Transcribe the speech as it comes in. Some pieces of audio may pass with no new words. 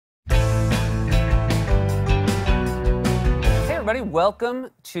everybody. Welcome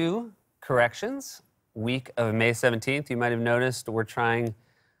to Corrections, week of May 17th. You might have noticed we're trying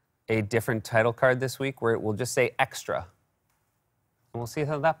a different title card this week where it will just say extra. And we'll see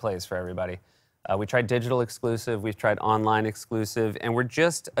how that plays for everybody. We tried digital exclusive, we've tried online exclusive, and we're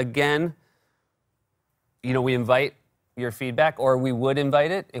just, again, you know, we invite your feedback, or we would invite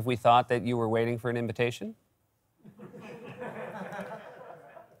it if we thought that you were waiting for an invitation.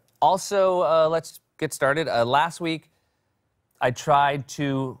 Also, let's get started. Last week, I tried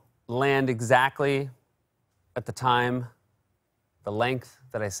to land exactly at the time, the length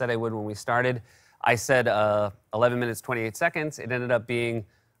that I said I would when we started. I said 11 minutes, 28 seconds. It ended up being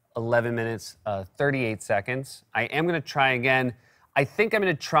 11 minutes, 38 seconds. I am going to try again. I think I'm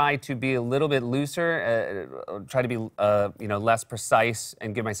going to try to be a little bit looser, try to be less precise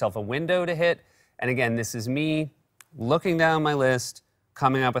and give myself a window to hit. And again, this is me looking down my list,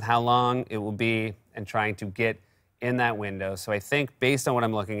 coming up with how long it will be, and trying to get in that window. So I think, based on what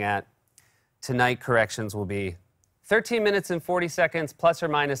I'm looking at, tonight corrections will be 13 minutes and 40 seconds, plus or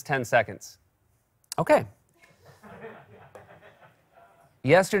minus 10 seconds. Okay.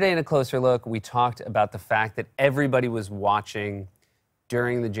 Yesterday, in a closer look, we talked about the fact that everybody was watching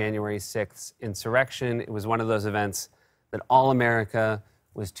during the January 6th insurrection. It was one of those events that all America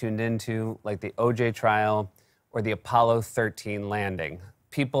was tuned into, like the OJ trial or the Apollo 13 landing.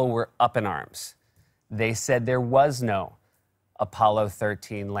 People were up in arms. They said there was no Apollo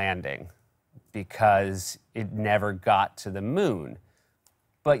 13 landing because it never got to the moon.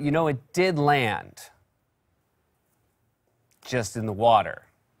 But, you know, it did land, just in the water.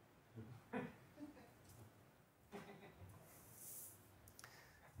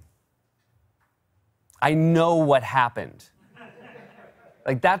 I know what happened.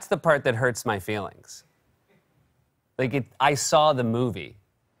 Like, that's the part that hurts my feelings. Like, I saw the movie,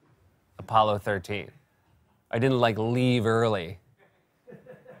 Apollo 13. I didn't, like, leave early.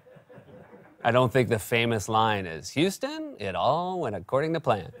 I don't think the famous line is, "Houston, it all went according to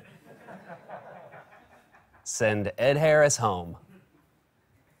plan. Send Ed Harris home."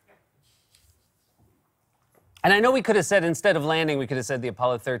 And I know we could have said, instead of landing, we could have said the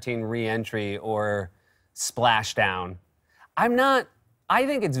Apollo 13 re-entry or splashdown. I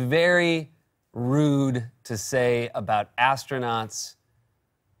think it's very rude to say about astronauts,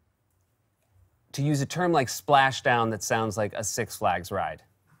 to use a term like splashdown that sounds like a Six Flags ride.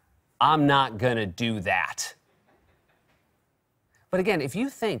 I'm not gonna do that. But again, if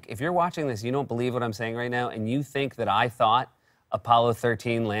you're watching this, you don't believe what I'm saying right now, and you think that I thought Apollo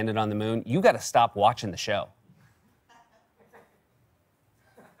 13 landed on the moon, you gotta stop watching the show.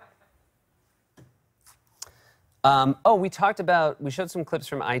 We showed some clips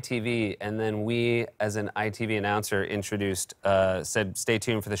from ITV, and then we, as an ITV announcer, said, stay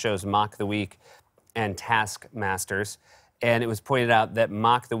tuned for the shows Mock the Week and Taskmasters. And it was pointed out that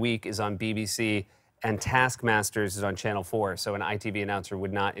Mock the Week is on BBC and Taskmasters is on Channel 4, so an ITV announcer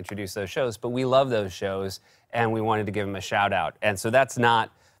would not introduce those shows. But we love those shows, and we wanted to give them a shout out. And so that's not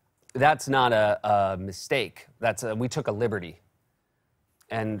a mistake. We took a liberty.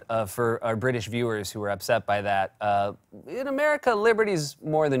 And for our British viewers who were upset by that, in America, liberty's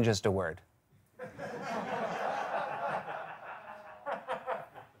more than just a word.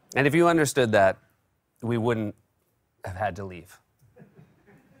 And if you understood that, we wouldn't have had to leave.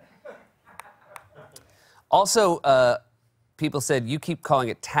 Also, people said, you keep calling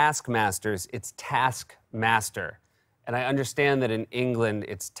it Taskmasters, it's Taskmaster. And I understand that in England,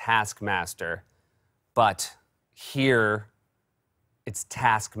 it's Taskmaster, but here, it's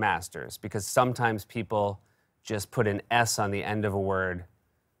Taskmasters, because sometimes people just put an S on the end of a word,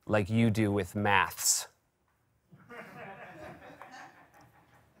 like you do with maths.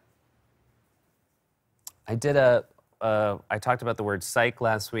 I talked about the word psych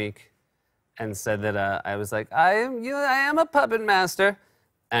last week and said that I was like, I am a puppet master.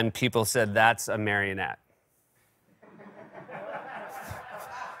 And people said, that's a marionette.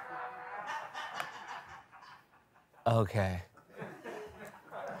 Okay.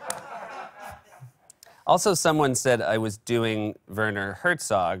 Also, someone said I was doing Werner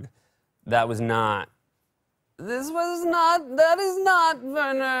Herzog. That is not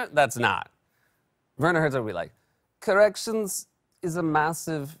Werner. That's not. Werner Herzog would be like, corrections is a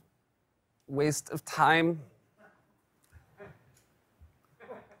massive waste of time.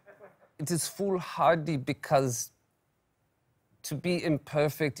 It is foolhardy because to be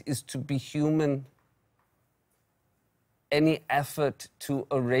imperfect is to be human. Any effort to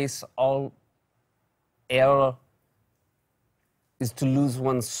erase all error is to lose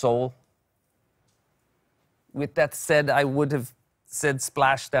one's soul. With that said, I would have said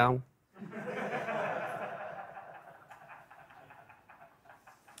splashdown.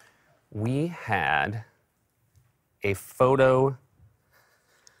 we had a photo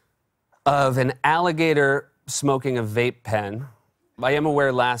of an alligator smoking a vape pen. I am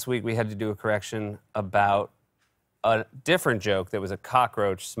aware last week we had to do a correction about a different joke that was a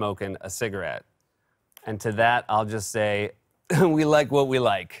cockroach smoking a cigarette. And to that, I'll just say, we like what we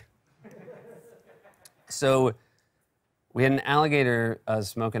like. So we had an alligator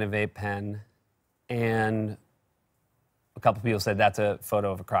smoking a vape pen, and a couple people said that's a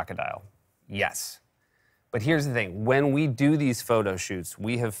photo of a crocodile. Yes. But here's the thing. When we do these photo shoots,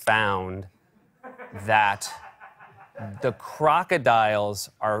 we have found that the crocodiles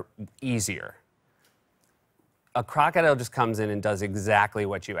are easier. A crocodile just comes in and does exactly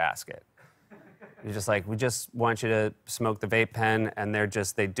what you ask it. You're just like, we just want you to smoke the vape pen, and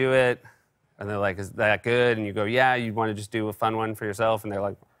they do it, and they're like, is that good? And you go, yeah, you want to just do a fun one for yourself? And they're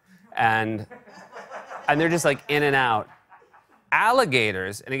like, and they're just like in and out.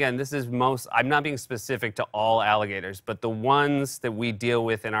 Alligators, and again, I'm not being specific to all alligators, but the ones that we deal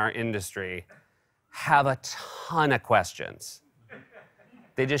with in our industry have a ton of questions.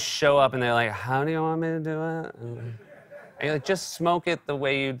 They just show up and they're like, how do you want me to do it? And you're like, just smoke it the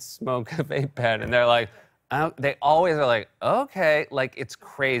way you'd smoke a vape pen. And they're like, oh, they always are like, okay, like it's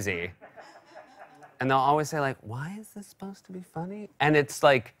crazy. And they'll always say like, why is this supposed to be funny? And it's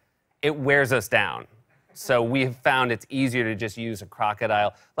like, it wears us down. So we've found it's easier to just use a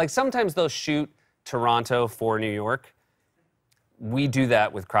crocodile. Like sometimes they'll shoot Toronto for New York. We do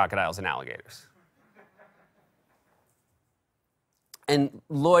that with crocodiles and alligators. And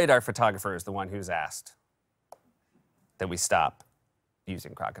Lloyd, our photographer, is the one who's asked that we stop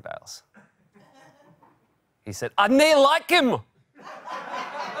using crocodiles. He said, I don't like him.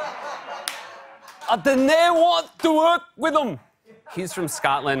 I don't want to work with him. He's from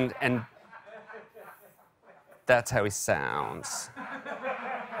Scotland, and that's how he sounds.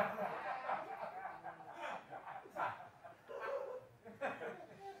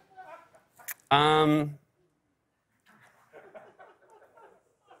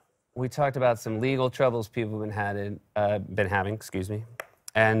 We talked about some legal troubles people have been having,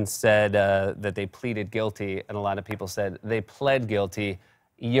 and said that they pleaded guilty, and a lot of people said they pled guilty.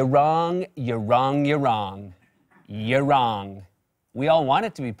 You're wrong, you're wrong, you're wrong. You're wrong. We all want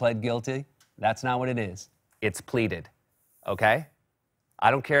it to be pled guilty. That's not what it is. It's pleaded, okay? I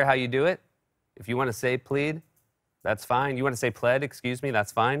don't care how you do it. If you want to say plead, that's fine. You want to say pled,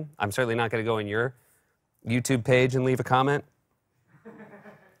 that's fine. I'm certainly not going to go in your YouTube page and leave a comment,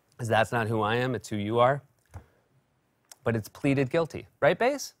 because that's not who I am, it's who you are. But it's pleaded guilty, right,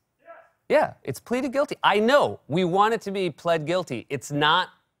 Bass? Yeah, it's pleaded guilty. I know, we want it to be pled guilty. It's not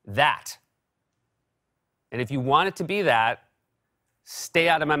that. And if you want it to be that, stay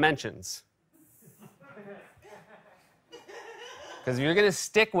out of my mentions. Because if you're going to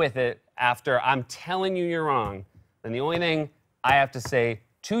stick with it after I'm telling you you're wrong, then the only thing I have to say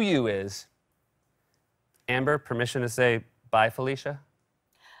to you is, Amber, permission to say bye, Felicia?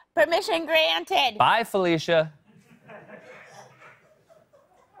 Permission granted. Bye, Felicia.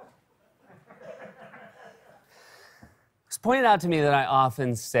 It's pointed out to me that I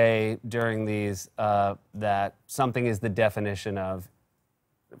often say during these that something is the definition of,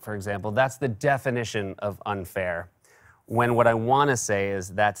 for example, that's the definition of unfair. When what I want to say is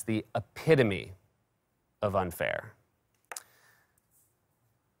that's the epitome of unfair.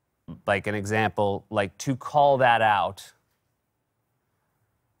 Like an example, like to call that out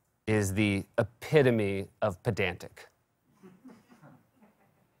is the epitome of pedantic.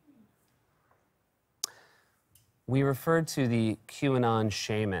 We referred to the QAnon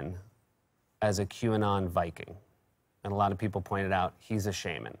shaman as a QAnon Viking. And a lot of people pointed out he's a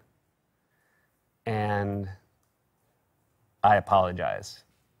shaman. And I apologize.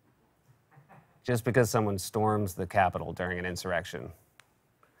 Just because someone storms the Capitol during an insurrection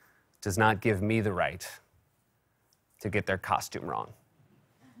does not give me the right to get their costume wrong.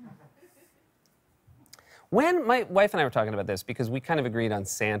 When my wife and I were talking about this, because we kind of agreed on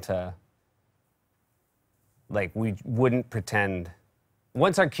Santa, like we wouldn't pretend,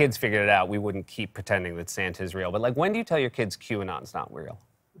 once our kids figured it out, we wouldn't keep pretending that Santa's real. But like, when do you tell your kids QAnon's not real?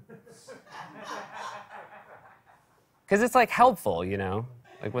 Because it's like helpful, you know?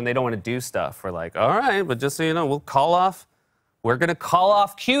 Like when they don't want to do stuff, we're like, all right, but just so you know, we're gonna call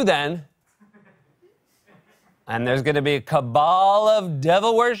off Q then. And there's gonna be a cabal of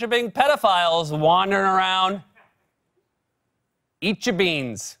devil-worshipping pedophiles wandering around. Eat your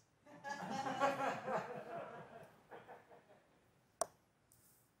beans.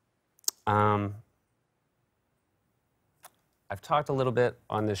 I've talked a little bit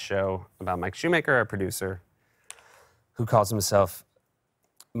on this show about Mike Shoemaker, our producer, who calls himself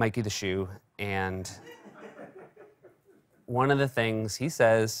Mikey the Shoe, and one of the things he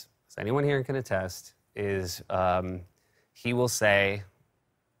says, as anyone here can attest, is he will say,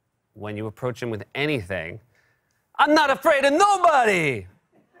 when you approach him with anything, "I'm not afraid of nobody!"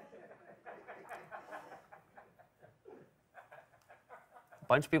 A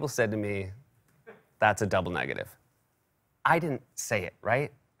bunch of people said to me, that's a double negative. I didn't say it,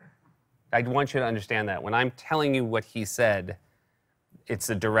 right? I want you to understand that. When I'm telling you what he said, it's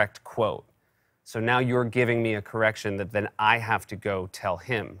a direct quote. So now you're giving me a correction that then I have to go tell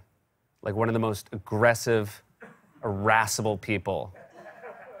him. Like one of the most aggressive, irascible people.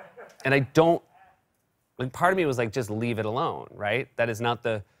 And I don't, like part of me was like, just leave it alone, right? That is not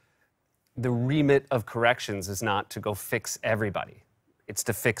the remit of corrections is not to go fix everybody. It's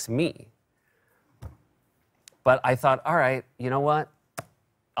to fix me. But I thought, all right, you know what?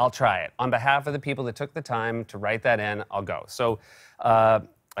 I'll try it. On behalf of the people that took the time to write that in, I'll go. So I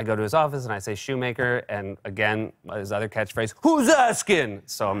go to his office and I say shoemaker, and again, his other catchphrase, "Who's asking?"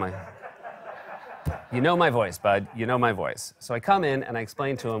 So I'm like, you know my voice, bud. You know my voice. So I come in and I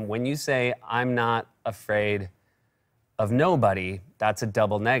explain to him, when you say I'm not afraid of nobody, that's a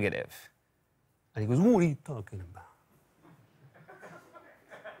double negative. And he goes, "What are you talking about?"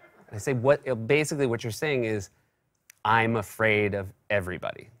 And I say, basically what you're saying is, I'm afraid of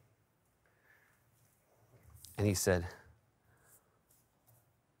everybody. And he said,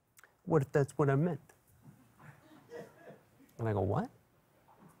 "What if that's what I meant?" And I go, "What?"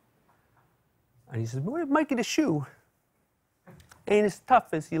 And he says, "What if Mikey the Shoe ain't as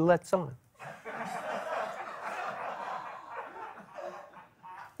tough as he lets on?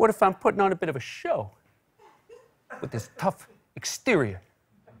 What if I'm putting on a bit of a show with this tough exterior?"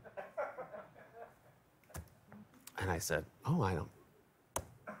 And I said, "Oh, I don't.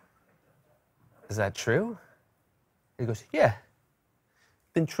 Is that true?" He goes, "Yeah,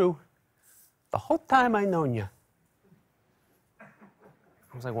 been true the whole time I known you." I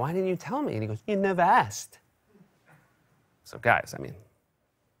was like, "Why didn't you tell me?" And he goes, "You never asked." So guys, I mean,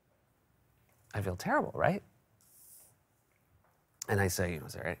 I feel terrible, right? And I say,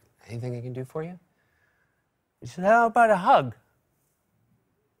 "Is there anything I can do for you?" He said, "How about a hug?"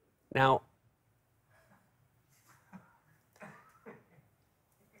 Now,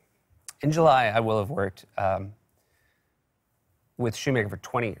 in July, I will have worked with Shoemaker for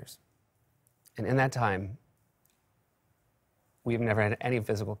 20 years. And in that time, we've never had any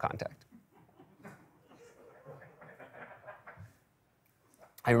physical contact.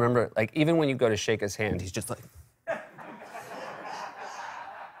 I remember, like, even when you go to shake his hand, he's just like...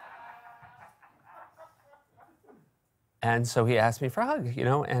 And so he asked me for a hug, you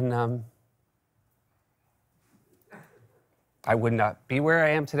know, and I would not be where I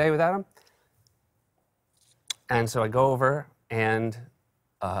am today without him. And so I go over and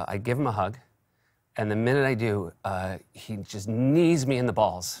I give him a hug. And the minute I do, he just knees me in the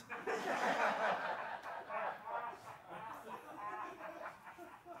balls.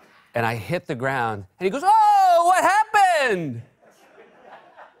 And I hit the ground. And he goes, "Oh, what happened?"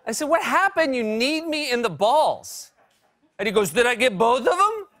 I said, "What happened? You kneed me in the balls." And he goes, "Did I get both of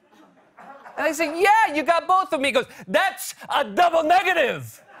them?" And I said, "Yeah, you got both of them." He goes, "That's a double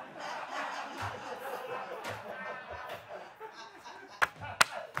negative."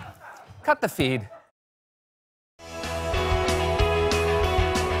 Cut the feed.